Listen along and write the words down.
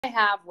I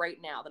have right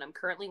now that I'm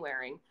currently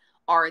wearing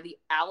are the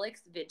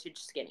Alex Vintage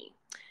Skinny.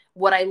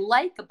 What I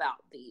like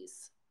about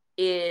these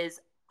is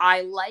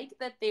I like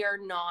that they are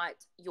not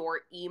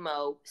your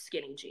emo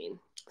skinny jean.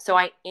 So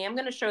I am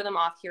going to show them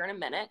off here in a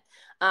minute.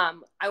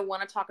 I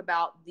want to talk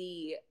about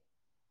the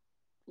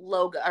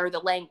logo or the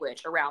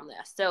language around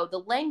this. So the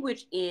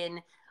language in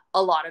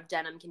a lot of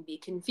denim can be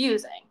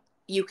confusing.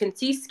 You can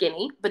see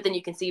skinny, but then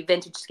you can see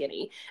vintage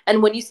skinny.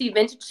 And when you see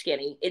vintage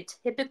skinny, it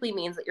typically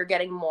means that you're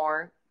getting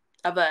more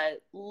of a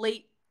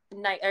late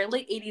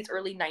 80s,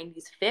 early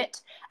 90s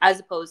fit, as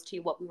opposed to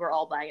what we were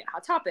all buying at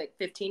Hot Topic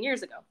 15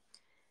 years ago.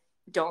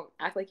 Don't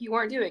act like you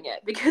weren't doing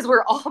it, because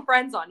we're all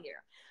friends on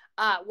here.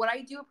 What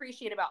I do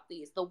appreciate about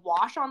these, the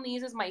wash on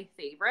these is my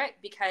favorite,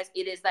 because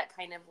it is that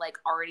kind of like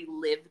already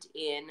lived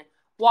in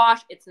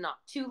wash. It's not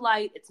too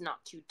light. It's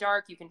not too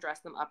dark. You can dress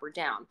them up or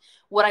down.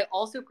 What I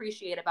also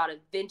appreciate about a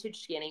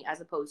vintage skinny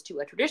as opposed to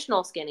a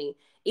traditional skinny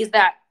is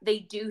that they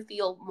do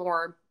feel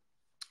more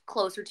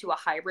closer to a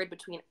hybrid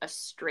between a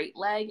straight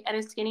leg and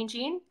a skinny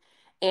jean.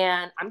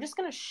 And I'm just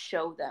going to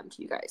show them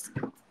to you guys.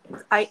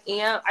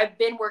 I've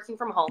been working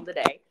from home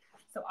today,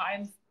 so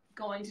I'm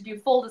going to do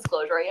full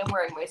disclosure. I am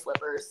wearing my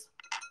slippers.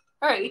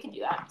 All right, we can do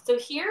that. So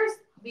here's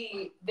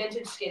the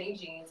vintage skinny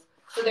jeans.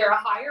 So they're a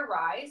higher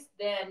rise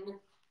than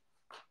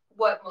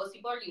what most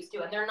people are used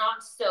to, and they're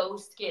not so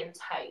skin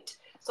tight.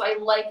 So I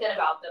like that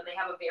about them. They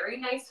have a very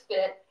nice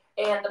fit,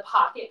 and the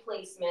pocket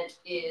placement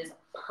is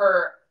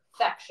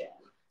perfection.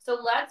 So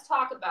let's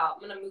talk about,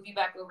 I'm going to move you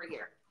back over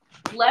here.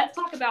 Let's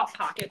talk about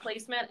pocket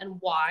placement and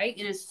why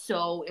it is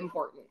so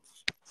important.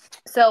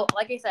 So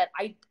like I said,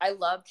 I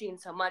love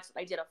jeans so much that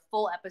I did a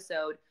full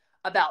episode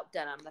about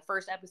denim. The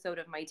first episode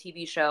of my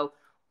TV show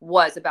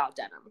was about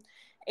denim.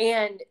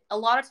 And a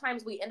lot of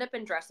times we end up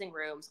in dressing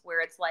rooms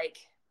where it's like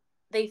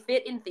they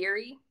fit in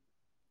theory,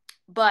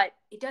 but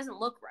it doesn't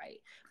look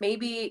right.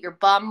 Maybe your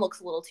bum looks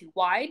a little too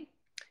wide.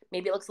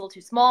 Maybe it looks a little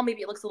too small.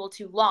 Maybe it looks a little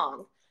too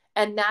long.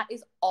 And that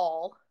is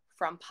all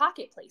from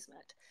pocket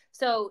placement.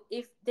 So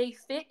if they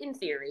fit in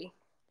theory,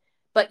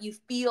 but you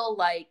feel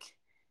like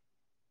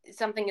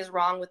something is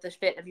wrong with the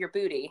fit of your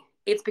booty,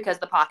 it's because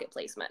of the pocket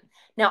placement.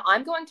 Now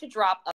I'm going to drop a